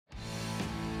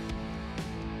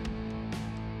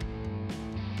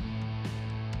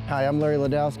Hi, I'm Larry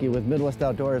Ladowski with Midwest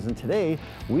Outdoors, and today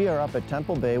we are up at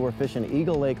Temple Bay. We're fishing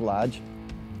Eagle Lake Lodge.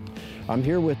 I'm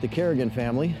here with the Carignan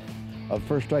family of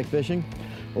Firstrike Fishing,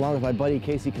 along with my buddy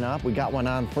Casey Knaup. We got one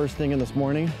on first thing in this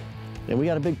morning, and we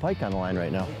got a big pike on the line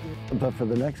right now. But for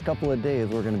the next couple of days,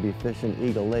 we're going to be fishing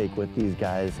Eagle Lake with these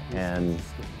guys, and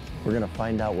we're going to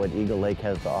find out what Eagle Lake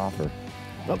has to offer.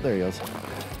 Oh, there he goes.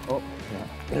 Oh, yeah.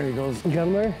 There he goes. You got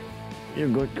him there? You're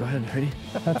good. Go ahead. Ready?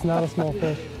 That's not a small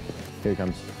fish. Here he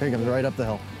comes. Here he comes right up the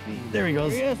hill. There he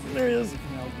goes. There he is. There he is.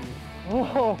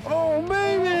 Oh, oh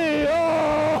baby!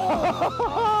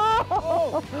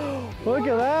 Oh! Look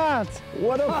at that!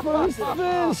 What a first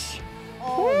fish!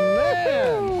 Oh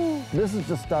man! This is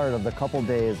the start of the couple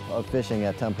days of fishing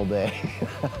at Temple Bay.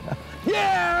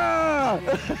 Yeah!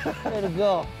 Way to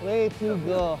go. Way to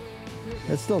go.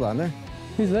 It's still down there.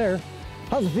 He's there.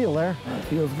 How's it feel there?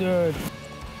 Feels good.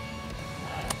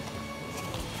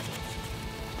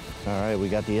 All right, we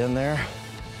got the end there.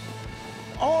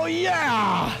 Oh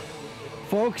yeah!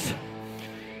 Folks,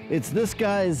 it's this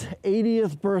guy's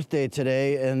 80th birthday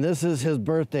today, and this is his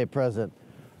birthday present.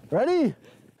 Ready?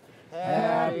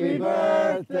 Happy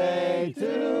birthday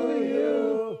to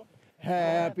you.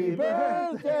 Happy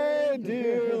birthday,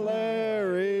 dear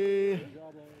Larry.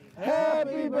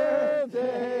 Happy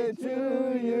birthday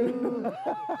to you.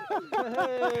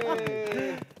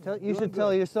 Hey. You should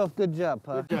tell yourself good job,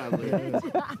 huh? Good job, Larry.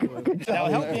 Now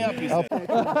help me up, you said.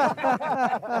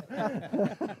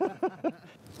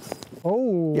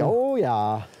 Oh. Oh, yeah.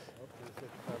 I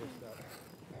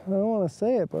don't want to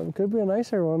say it, but it could be a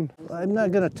nicer one. I'm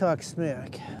not going to talk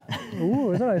smack.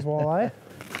 Ooh, it's a nice walleye.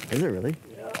 Is it really?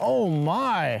 Oh,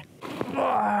 my.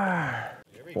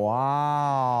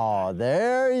 Wow.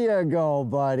 There you go,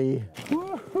 buddy.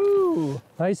 Woohoo!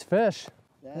 Nice fish.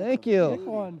 Thank you. Big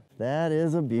one. That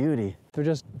is a beauty. They're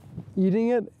just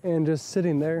eating it and just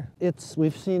sitting there.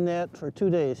 We've seen that for 2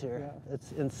 days here. Yeah.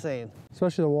 It's insane.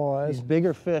 Especially the walleyes. These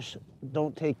bigger fish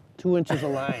don't take 2 inches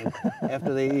of line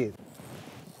after they eat.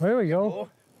 There we go.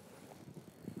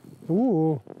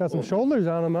 Ooh, got some shoulders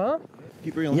on him, huh?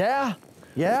 Keep reeling. Yeah,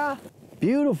 yeah,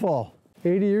 beautiful.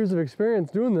 80 years of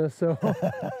experience doing this, so.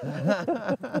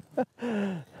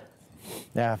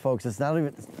 Yeah, folks, it's not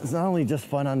only just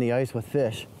fun on the ice with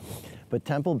fish, but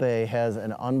Temple Bay has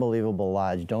an unbelievable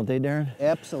lodge, don't they, Darren?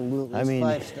 Absolutely. I mean,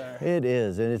 5-star. it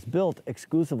is, and it's built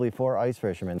exclusively for ice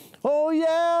fishermen. Oh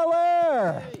yeah,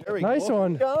 Lair! There we Nice go.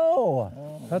 one. Go!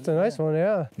 That's a nice one,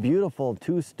 yeah. Beautiful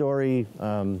 2-story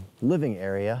living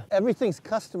area. Everything's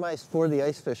customized for the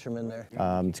ice fishermen there.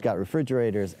 It's got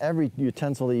refrigerators, every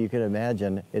utensil that you can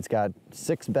imagine. It's got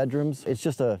 6 bedrooms. It's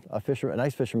just an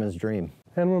ice fisherman's dream.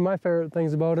 And one of my favorite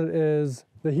things about it is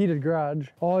the heated garage.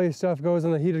 All your stuff goes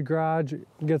in the heated garage,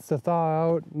 gets to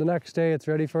thaw out. The next day it's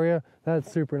ready for you.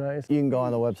 That's super nice. You can go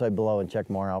on the website below and check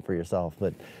more out for yourself,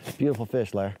 but beautiful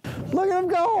fish, Lair. Look at him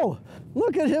go!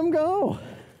 Look at him go!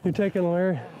 You're taking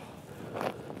Larry.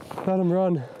 Let him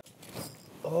run.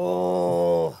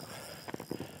 Oh!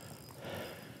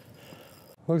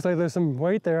 Looks like there's some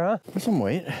weight there, huh? There's some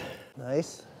weight.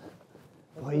 Nice.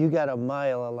 Boy, you got a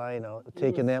mile of line out,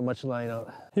 taking that much line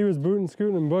out. He was booting,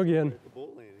 scooting, and boogieing.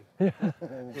 Yeah.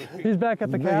 He's back at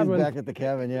the cabin. He's back at the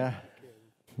cabin, yeah.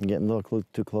 I'm getting a little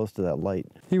too close to that light.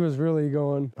 He was really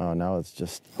going. Oh, now it's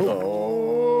just... Oh!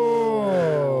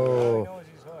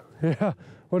 Yeah,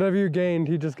 whatever you gained,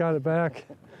 he just got it back.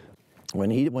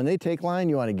 When they take line,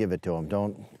 you want to give it to them.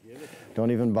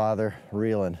 Don't even bother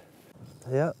reeling.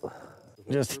 Yep.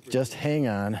 Just hang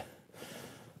on.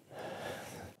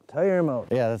 Tire him out.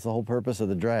 Yeah, that's the whole purpose of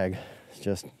the drag. It's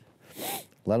just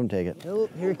let him take it. Nope,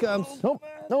 here he comes. Nope,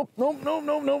 nope, nope, nope,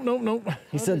 nope, nope, nope, nope.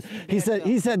 He said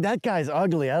that guy's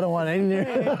ugly. I don't want any near.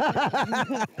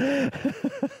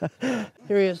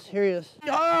 Here he is, here he is.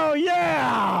 Oh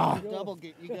yeah! Double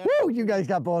get, you got Woo! You guys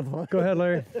got both of them. Go ahead,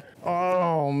 Larry.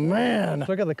 Oh man!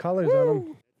 Look at the colors on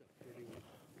him.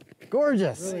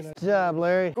 Gorgeous. Good job,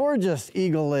 Larry. Gorgeous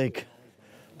Eagle Lake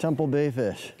Temple Bay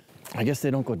fish. I guess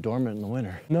they don't go dormant in the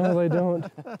winter. No, they don't.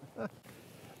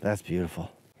 That's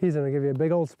beautiful. He's gonna give you a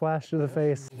big old splash to the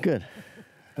face. Good.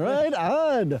 Right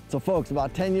on. So folks,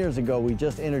 about 10 years ago, we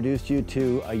just introduced you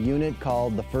to a unit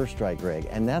called the Firstrike rig,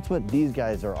 and that's what these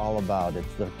guys are all about.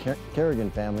 It's the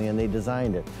Carignan family, and they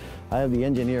designed it. I have the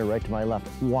engineer right to my left.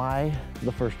 Why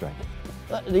the Firstrike?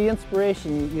 The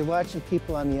inspiration, you're watching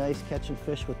people on the ice catching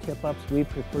fish with tip-ups. We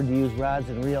prefer to use rods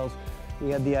and reels. We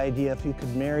had the idea if you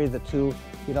could marry the two,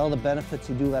 get all the benefits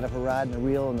you do out of a rod and a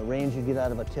reel and the range you get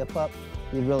out of a tip-up,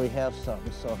 you'd really have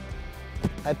something. So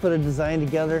I put a design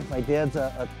together. My dad's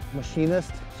a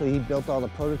machinist, so he built all the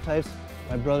prototypes.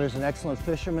 My brother's an excellent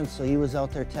fisherman, so he was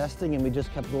out there testing, and we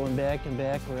just kept going back and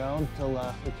back around until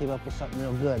we came up with something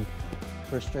real good.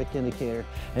 Firstrike indicator.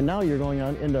 And now you're going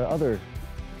on into other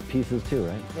pieces too,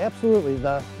 right? Absolutely.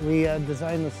 We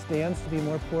designed the stands to be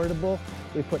more portable.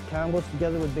 We put combos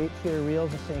together with bait feeder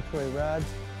reels and sanctuary rods.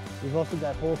 We've also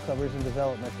got hole covers in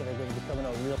development that are going to be coming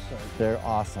out real soon. They're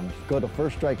awesome. Go to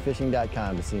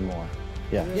firstrikefishing.com to see more.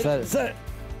 Yeah, set it, set it.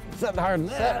 Set it hard.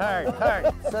 Set hard,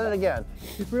 hard. Set it again.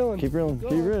 Keep reeling. Keep reeling,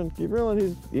 keep reeling, keep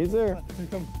reeling. He's there. Here he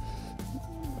comes.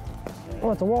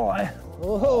 Oh, it's a walleye.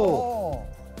 Oh,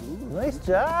 nice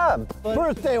job.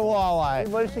 Birthday walleye.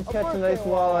 Everybody should catch a nice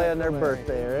walleye on their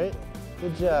birthday, right?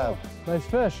 Good job. Nice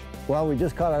fish. Well, we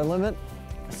just caught our limit.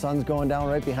 The sun's going down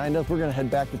right behind us. We're gonna head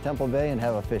back to Temple Bay and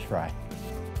have a fish fry.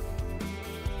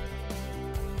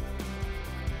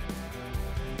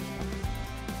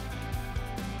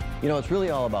 You know, it's really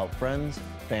all about friends,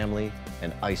 family,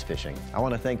 and ice fishing. I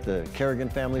want to thank the Carignan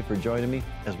family for joining me,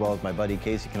 as well as my buddy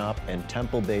Casey Knaup and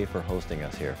Temple Bay for hosting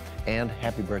us here. And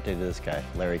happy birthday to this guy,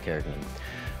 Larry Carignan.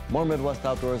 More Midwest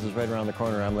Outdoors is right around the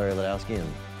corner. I'm Larry Ladowski,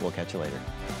 and we'll catch you later.